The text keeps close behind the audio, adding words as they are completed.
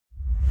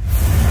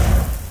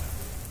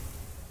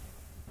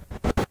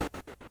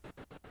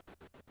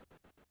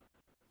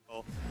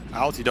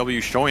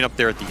ILTW showing up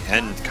there at the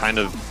end, kind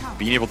of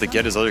being able to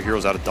get his other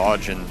heroes out of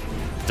dodge, and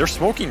they're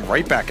smoking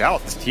right back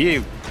out. This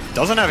TA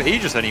doesn't have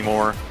Aegis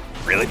anymore.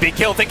 Really big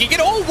kill, thinking,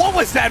 oh, what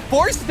was that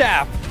Force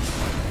Staff?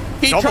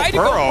 He tried to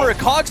go for a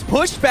Cogs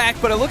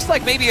pushback, but it looks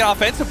like maybe an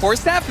offensive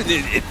Force Staff.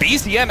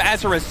 BZM,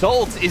 as a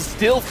result, is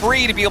still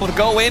free to be able to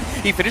go in.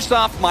 He finished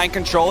off Mind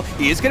Control.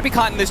 He is going to be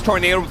caught in this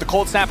tornado with the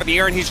Cold Snap in the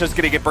air, and he's just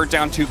going to get burnt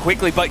down too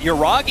quickly. But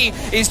Yuragi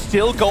is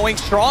still going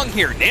strong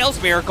here.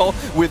 Nails Miracle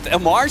with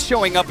Amar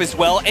showing up as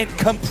well and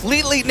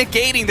completely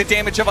negating the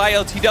damage of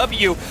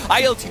ILTW.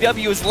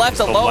 ILTW is left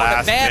alone,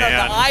 a man on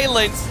the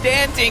island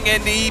standing,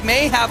 and he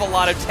may have a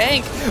lot of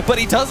tank, but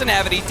he doesn't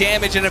have any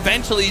damage, and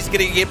eventually he's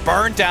going to get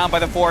burned down by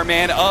the four-man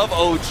of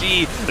OG.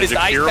 Is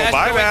Ice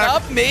Pass going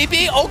up?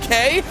 Maybe?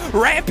 Okay.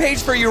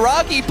 Rampage for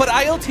Yuragi, but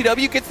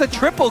ILTW gets the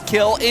triple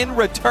kill in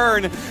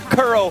return.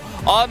 Kuro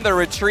on the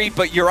retreat,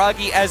 but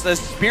Yuragi as a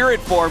spirit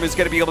form is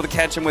going to be able to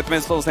catch him with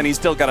missiles, and he's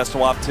still got a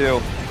swap too.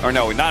 Or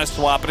no, not a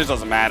swap, but it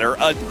doesn't matter.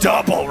 A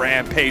double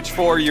rampage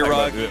for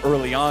Yuragi.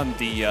 Early on,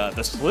 the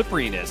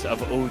slipperiness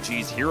of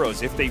OG's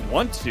heroes, if they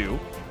want to.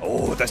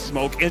 Oh, the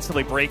smoke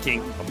instantly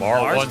breaking.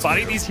 Amar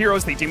spotting these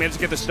heroes. They do manage to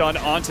get the stun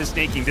onto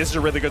Snaking. This is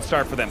a really good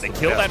start for them. They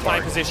kill that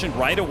 5 position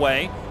right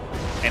away,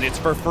 and it's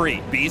for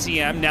free.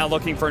 BZM now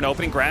looking for an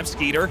opening, grabs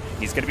Skeeter.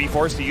 He's going to be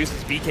forced to use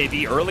his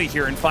BKB early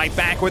here and fight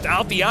back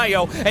without the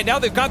IO, and now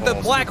they've got the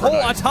black hole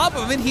on top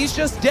of him, and he's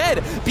just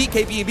dead.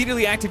 BKB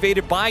immediately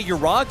activated by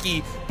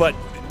Yuragi, but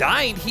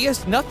dying, he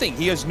has nothing.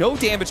 He has no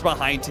damage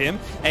behind him,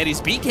 and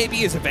his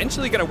BKB is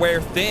eventually going to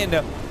wear thin.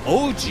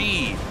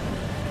 OG,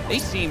 they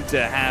seem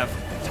to have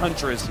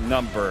Tundra's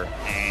number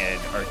and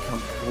are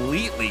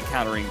completely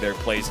countering their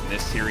plays in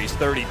this series.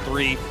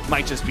 33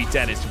 might just be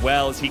dead as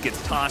well as he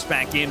gets tossed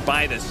back in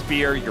by the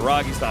spear.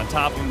 Yuragi's on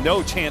top of him.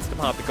 No chance to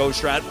pop the Ghost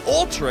Shroud.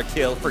 Ultra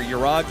kill for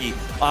Yuragi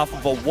off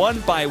of a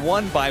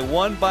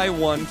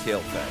 1x1x1x1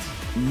 kill fest.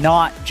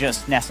 Not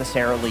just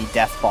necessarily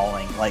death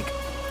falling. Like,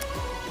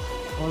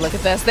 oh, look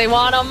at this. They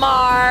want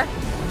Amar.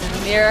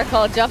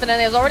 Miracle jumping in.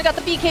 They've already got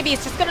the BKB.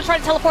 It's just going to try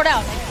to teleport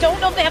out. I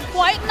don't know if they have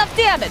quite enough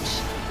damage.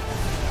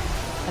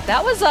 But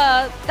that was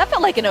that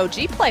felt like an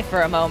OG play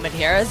for a moment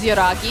here as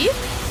Yuragi.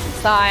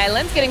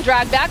 Silence getting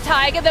dragged back.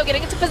 Taiga though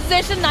getting into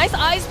position. Nice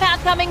ice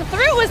path coming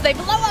through as they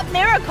blow up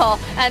Miracle.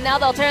 And now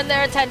they'll turn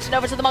their attention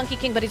over to the Monkey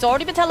King, but he's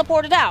already been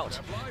teleported out.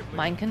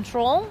 Mind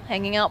Control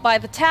hanging out by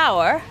the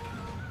tower.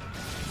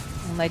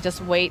 And they just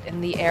wait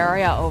in the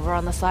area over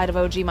on the side of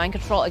OG. Mind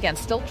Control again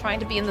still trying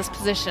to be in this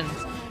position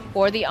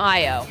for the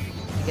IO.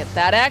 Get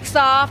that X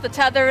off. The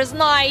tether is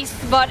nice,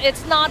 but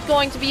it's not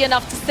going to be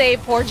enough to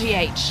save poor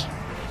GH.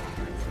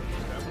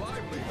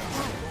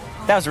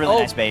 that was a really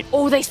nice bait.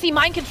 Oh, they see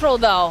Mind Control,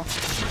 though.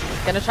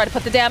 Gonna try to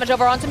put the damage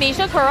over onto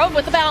Misha. Kuro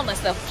with the Boundless,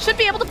 though. Should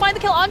be able to find the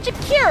kill on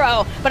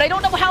Jakiro, but I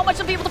don't know how much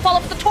he'll be able to follow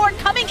up with the Torn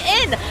coming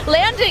in.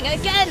 Landing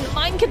again.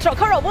 Mind Control.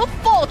 Kuro will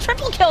fall.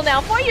 Triple kill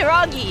now for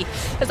Yuragi.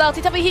 As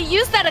LTW, he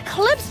used that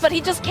Eclipse, but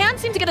he just can't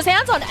seem to get his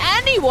hands on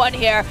anyone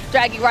here.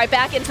 Dragging right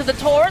back into the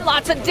Torn.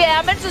 Lots of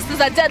damage. This is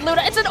a dead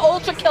Luna. It's an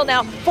ultra kill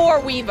now for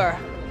Weaver.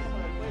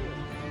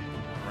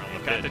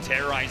 Got to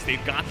terrorize,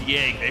 they've got the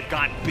egg, they've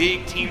got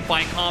big team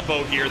fight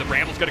combo here. The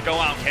Bramble's gonna go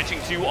out, catching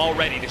two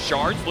already. The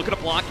Shards looking to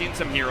block in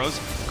some heroes.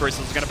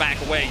 Crystal's gonna back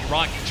away.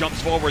 Yuragi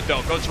jumps forward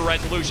though, goes for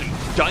Resolution,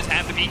 does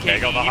have the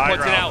BK, he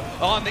puts it out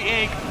on the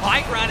egg.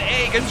 High ground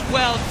egg as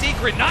well.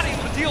 Secret not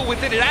able to deal with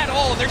it at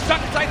all, and they're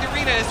stuck inside the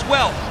arena as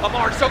well.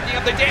 Amar soaking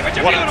up the damage.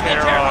 A beautiful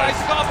terrorize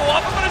combo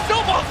off of a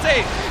snowball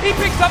save. He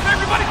picks up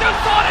everybody, does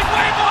Sonic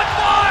Wave on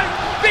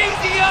 5!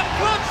 BZM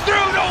comes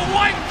through to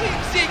wipe Team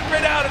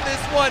Secret out of this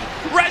one.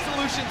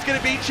 Resolution's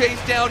gonna be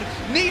chased down.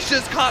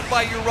 Nisha's caught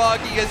by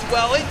Yuragi as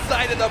well.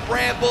 Inside of the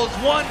Brambles,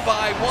 one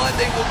by one,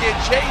 they will get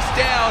chased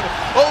down.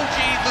 OG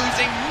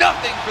losing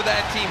nothing for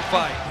that team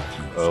fight.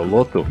 A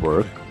lot of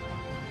work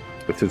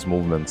with his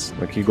movements.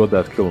 Like, he got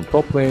that kill in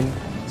top lane,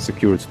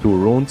 secured 2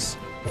 runes.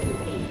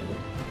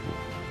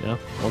 Yeah,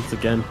 once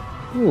again.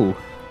 Ooh.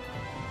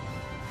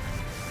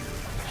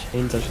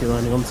 Chain's actually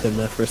landing onto him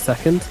there for a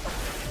second.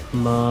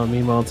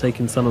 Meanwhile,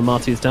 taking some of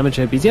Martu's damage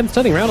here. BZM's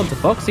turning around onto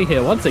Foxy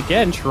here once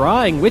again,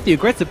 trying with the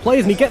aggressive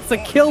plays, and he gets a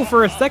kill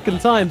for a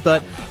second time,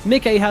 but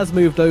Mickey has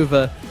moved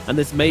over, and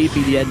this may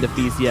be the end of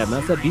BZM.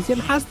 That said, BZM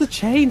has the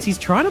chains. He's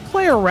trying to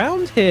play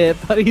around here,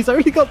 but he's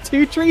only got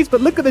 2 trees,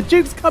 but look at the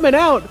Jukes coming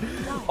out.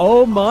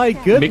 Oh my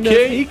goodness,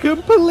 Mickey. He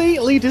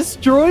completely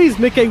destroys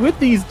Mickey with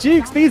these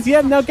Jukes.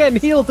 BZM now getting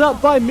healed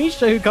up by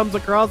Misha, who comes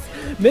across.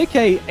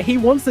 Mickey, he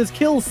wants this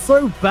kill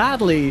so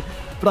badly,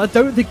 but I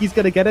don't think he's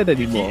going to get it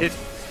anymore.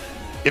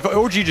 If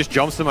OG just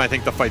jumps him, I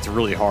think the fight's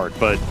really hard,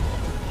 but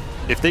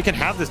if they can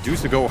have this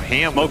Deuce to go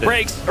ham Smoke with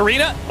breaks.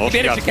 Arena, he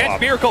managed to catch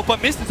Miracle,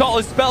 but misses all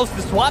his spells.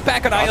 The swap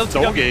back on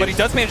ILTW, but he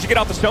does manage to get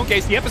off the Stone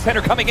Case. The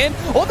Epicenter coming in.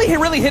 Only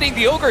really hitting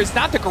the Ogre is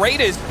not the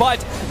greatest, but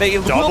they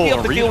will be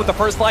able to deal with the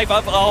first life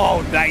of,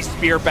 oh, nice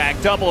spear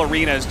back. Double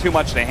Arena is too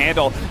much to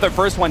handle. The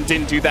first one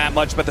didn't do that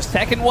much, but the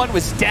second one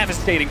was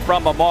devastating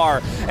from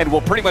Amar, and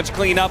will pretty much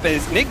clean up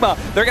as Nigma.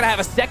 They're going to have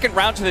a second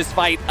round to this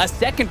fight, a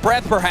second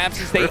breath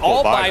perhaps, as they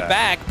all buy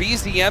back.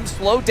 BZM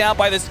slowed down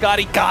by the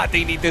Scotty. God,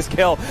 they need this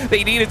kill.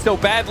 They need it so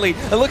badly.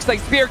 It looks like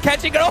Spear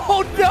catching it.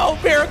 Oh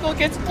no, Miracle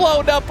gets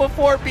blown up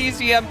before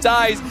BZM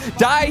dies.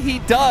 Die he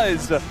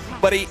does,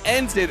 but he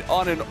ends it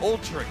on an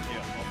ultra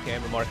kill. Okay,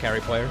 Amar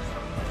carry player.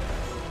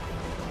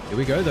 Here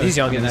we go though. He's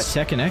young in that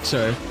second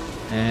Exo.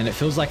 And it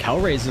feels like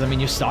Hellraisers. I mean,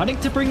 you're starting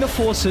to bring the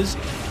forces.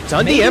 It's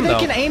on Maybe DM, they though.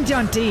 can aim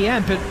down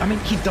DM, but I mean,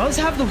 he does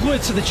have the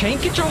hood, so the chain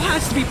control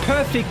has to be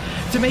perfect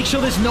to make sure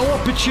there's no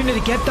opportunity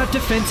to get that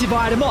defensive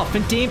item off.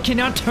 And DM can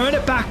now turn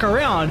it back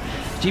around.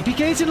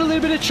 GPK's in a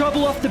little bit of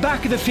trouble off the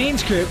back of the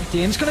Fiend's grip.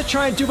 DM's going to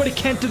try and do what he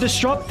can to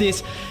disrupt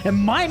this. It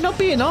might not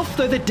be enough,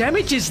 though. The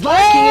damage is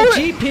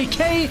lacking, and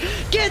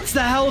GPK gets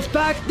the health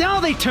back.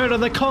 Now they turn on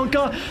the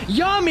Conquer.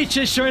 Yamich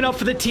is showing up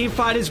for the team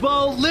fight as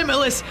well.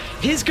 Limitless,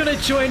 he's going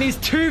to join his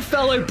two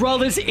fellow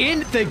brothers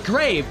in the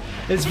grave.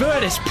 As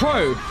Virtus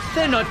Pro,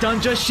 they're not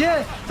done just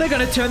yet. They're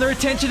going to turn their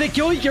attention to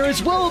Gilliger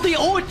as well. The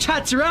all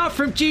chats are out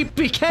from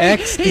GPK.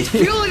 He's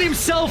fueling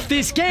himself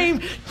this game.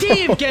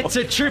 DM gets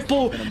a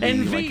triple,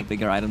 and like a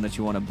bigger item that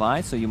you want to buy,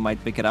 so you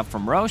might pick it up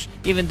from Roche,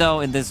 even though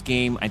in this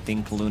game I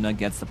think Luna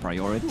gets the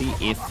priority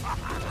if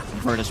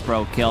Virtus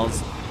Pro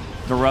kills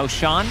the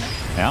Roshan.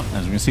 Yeah,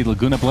 as we can see,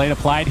 Laguna Blade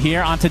applied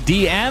here onto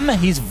DM.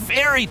 He's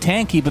very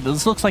tanky, but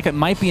this looks like it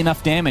might be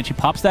enough damage. He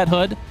pops that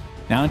hood.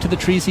 Now into the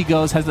trees he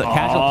goes, has the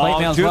casual plate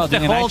mail as well,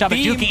 doing a nice job at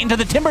juking into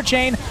the Timber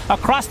Chain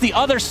across the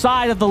other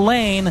side of the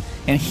lane,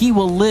 and he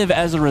will live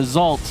as a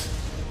result.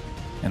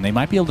 And they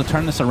might be able to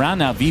turn this around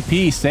now.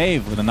 VP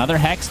save with another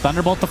Hex,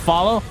 Thunderbolt to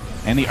follow,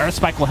 and the Earth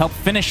Spike will help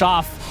finish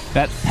off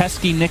that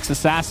pesky Nyx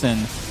assassin,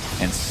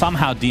 and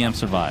somehow DM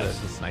survives.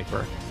 There's a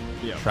sniper.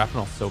 Yeah.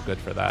 Shrapnel's so good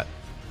for that.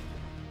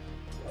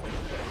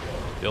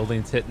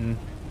 Buildings hitting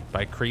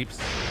by creeps.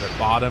 At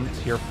bottom,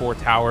 tier 4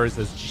 towers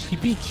as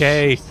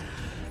GPK,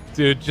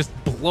 dude, just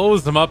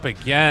blows them up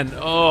again.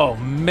 Oh,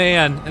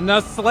 man. And now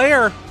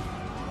Slayer,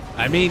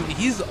 I mean,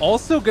 he's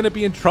also going to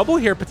be in trouble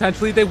here,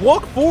 potentially. They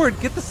walk forward,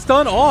 get the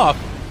stun off.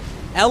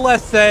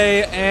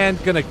 LSA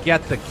and going to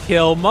get the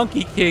kill.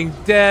 Monkey King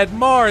dead.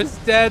 Mars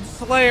dead.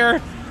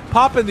 Slayer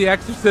popping the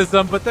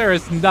exorcism, but there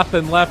is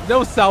nothing left.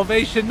 No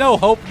salvation, no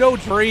hope, no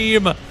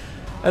dream.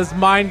 As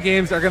Mind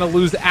Games are going to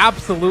lose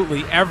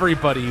absolutely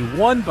everybody,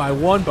 one by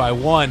one by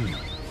one.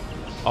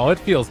 Oh, it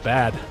feels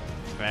bad.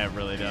 It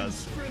really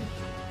does.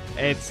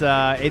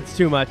 It's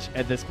too much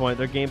at this point.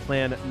 Their game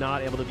plan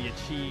not able to be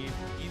achieved.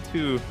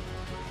 To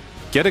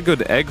get a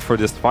good egg for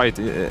this fight.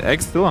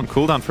 Egg's still on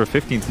cooldown for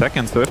 15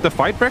 seconds, so if the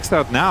fight breaks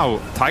out now,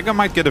 Taiga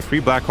might get a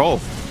free black hole.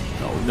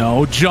 Oh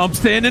no,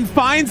 jumps in and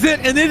finds it,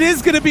 and it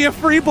is going to be a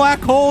free black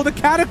hole. The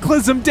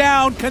Cataclysm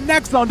down,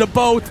 connects onto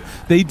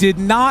both. They did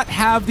not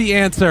have the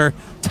answer.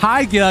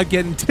 Taiga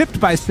getting tipped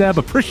by Seb,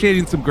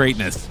 appreciating some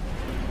greatness.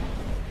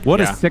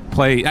 What a sick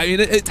play. I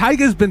mean,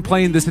 Taiga's been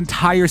playing this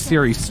entire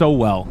series so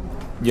well.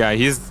 Yeah,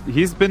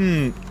 he's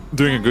been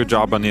doing a good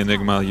job on the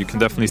Enigma. You can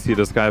definitely see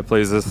this guy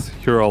plays this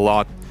hero a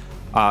lot.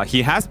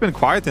 He has been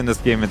quiet in this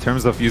game in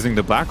terms of using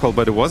the black hole,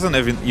 but it wasn't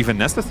even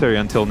necessary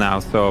until now.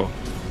 So,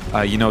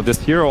 you know, this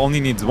hero only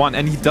needs one,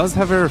 and he does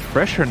have a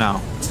refresher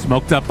now.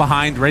 Smoked up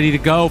behind, ready to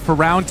go for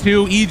round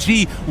 2.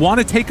 EG want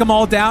to take them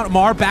all down.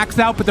 Mar backs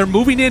out, but they're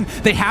moving in.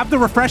 They have the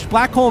refreshed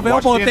black hole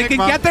available. If they can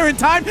get there in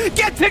time,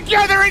 get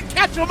together and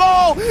catch them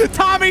all.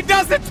 Tommy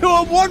does it to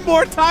him one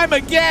more time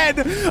again.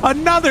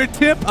 Another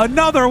tip,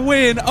 another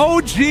win.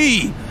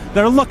 OG,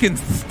 they're looking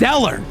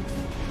stellar.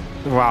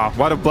 Wow,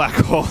 what a black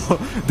hole.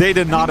 They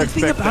did not expect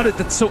The thing about it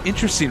that's so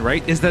interesting,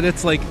 right, is that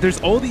it's like there's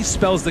all these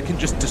spells that can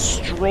just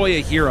destroy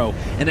a hero,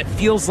 and it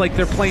feels like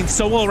they're playing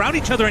so well around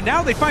each other, and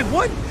now they find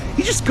one.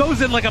 He just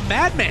goes in like a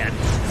madman.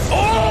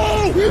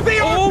 Oh! The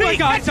oh my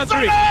God,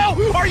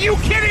 no! Are you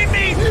kidding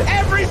me?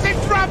 Everything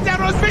dropped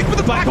down on his face with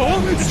the black hole.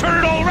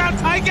 Turn it all around.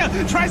 Taiga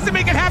tries to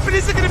make it happen.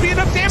 Is it going to be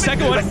enough damage?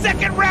 A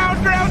second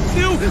round, round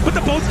 2, but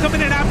the boat's coming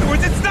in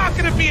afterwards. It's not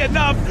going to be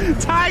enough.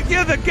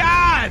 Taiga the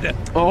god.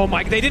 Oh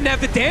my, they didn't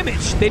have the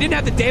damage. They didn't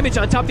have the damage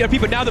on top of the other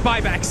people. Now the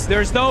buybacks.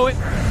 There's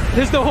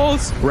no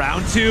holes.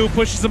 Round 2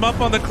 pushes him up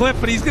on the cliff,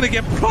 but he's going to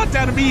get brought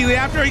down immediately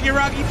after.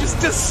 Yuragi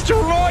just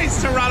destroys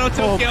Serrano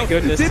Tokyo. Oh my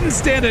goodness. Didn't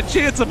stand a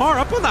chance. Amar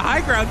up on the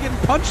high ground, getting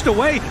punched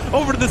away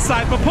over to the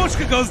side.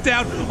 Mapochka goes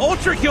down.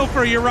 Ultra kill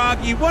for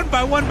Yuragi. One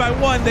by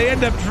one, they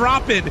end up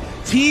dropping.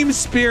 Team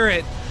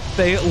Spirit.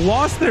 They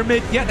lost their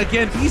mid yet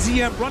again.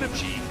 BZM running.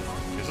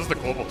 This is the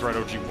global threat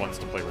OG wants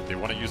to play with. They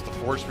want to use the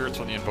Forge Spirits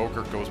when the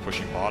Invoker goes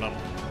pushing bottom,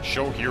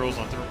 show heroes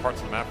on different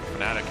parts of the map for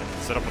Fnatic,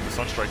 and set up with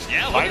the Sunstrikes.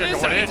 Yeah, look at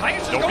this.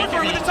 Tiger's just going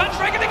for it with the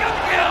Sunstrike, and they got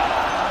the kill.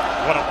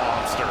 What a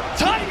monster.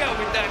 Taiga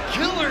with that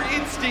killer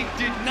instinct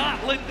did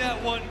not let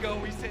that one go.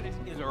 He said is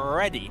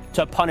ready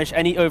to punish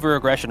any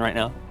over-aggression right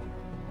now.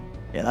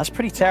 Yeah, that's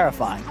pretty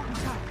terrifying.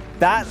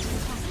 That...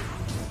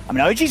 I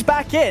mean, OG's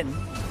back in.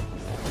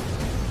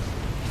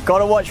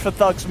 Gotta watch for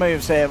Thug's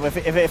moves here.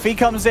 If he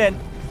comes in,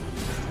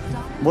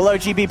 will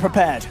OG be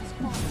prepared?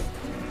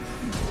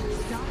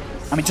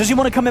 I mean, does he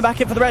want to come in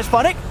back in for the res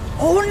Funnick?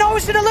 Oh no,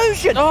 it's an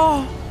illusion!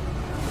 Oh!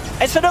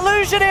 It's an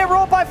illusion here,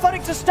 raw by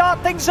Funnick to start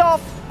things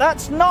off.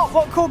 That's not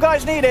what Cool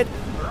Guys needed.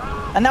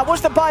 And that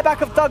was the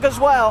buyback of Thug as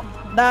well.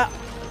 That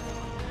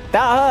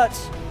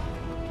hurts.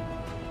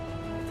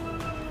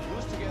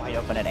 Wide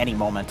open at any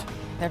moment.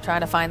 They're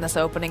trying to find this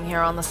opening here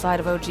on the side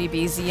of OG.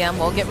 BZM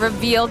will get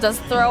revealed, does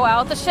throw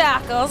out the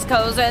shackles,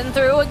 goes in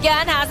through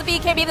again, has a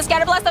BKB, the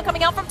scatter blast though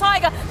coming out from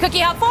Taiga.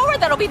 Cookie out forward,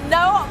 that'll be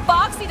no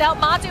Boxy to help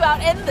Matu out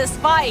in this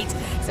fight.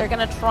 So they're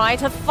gonna try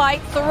to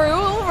fight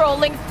through,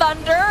 Rolling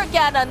Thunder.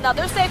 Again,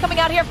 another save coming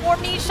out here for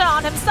Misha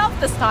on himself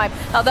this time.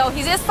 Although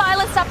he is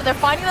silenced up, but they're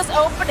finding this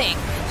opening.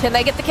 Can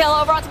they get the kill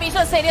over onto Misha?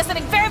 Sadia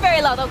sitting very,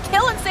 very low. They'll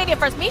kill Sadia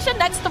first. Misha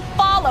next to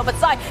follow, but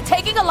Sai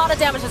taking a lot of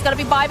damage. There's going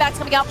to be buybacks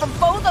coming out from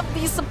both of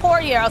these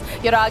support heroes.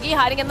 Yuragi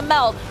hiding in the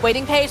meld,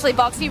 waiting patiently.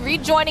 Boxy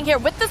rejoining here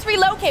with this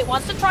relocate.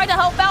 Wants to try to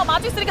help out.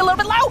 Matu sitting a little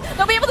bit low.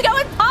 They'll be able to go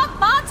and pop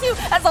Matu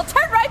as they'll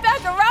turn right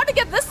back around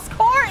again. This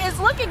score is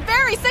looking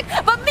very sick,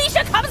 but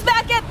Misha comes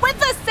back in with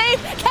the save.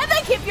 Can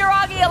they keep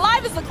Yuragi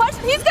alive is the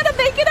question. He's going to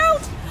make it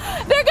out.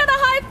 They're gonna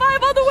high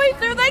five all the way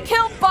through. They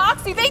kill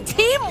Boxy. They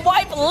team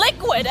wipe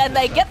Liquid, and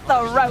they get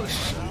the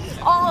Roche.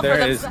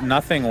 There is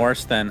nothing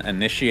worse than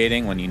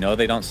initiating when you know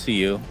they don't see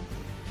you,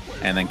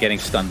 and then getting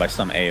stunned by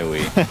some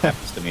AoE.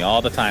 Happens to me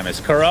all the time. As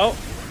Kuro,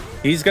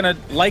 he's gonna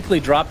likely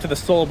drop to the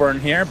Soul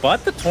Burn here,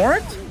 but the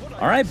Torrent.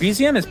 All right,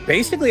 BZM is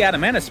basically out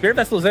of mana. Spirit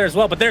Vessel is there as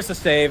well, but there's the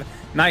save.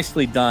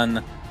 Nicely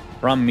done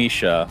from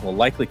Misha. Will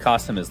likely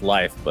cost him his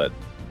life, but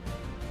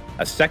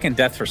a second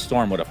death for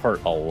Storm would have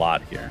hurt a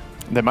lot here.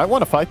 They might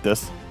want to fight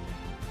this.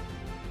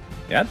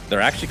 Yeah, they're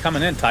actually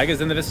coming in.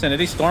 Taiga's in the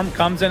vicinity. Storm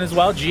comes in as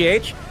well.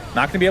 GH,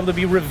 not going to be able to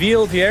be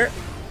revealed here.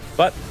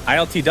 But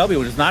ILTW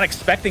was not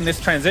expecting this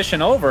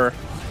transition over.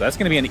 So that's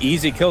going to be an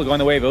easy kill going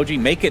the way of OG.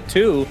 Make it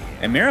 2.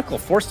 And Miracle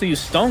forced to use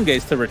Stone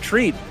Gaze to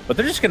retreat. But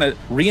they're just going to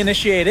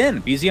reinitiate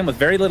in. BZM with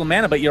very little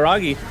mana, but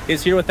Yuragi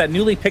is here with that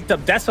newly picked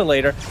up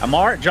Desolator.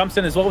 Amar jumps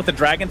in as well with the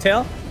Dragon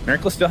Tail.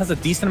 Miracle still has a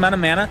decent amount of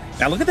mana.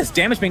 Now look at this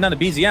damage being done to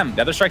BZM.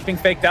 The other strike being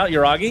faked out.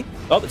 Yuragi.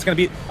 Oh, it's going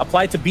to be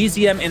applied to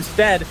BZM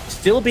instead.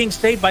 Still being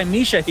saved by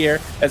Misha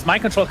here as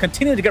Mind Control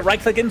continuing to get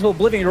right-click into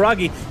Oblivion.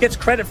 Yuragi gets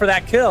credit for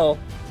that kill.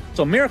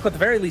 So Miracle at the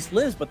very least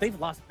lives, but they've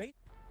lost bait.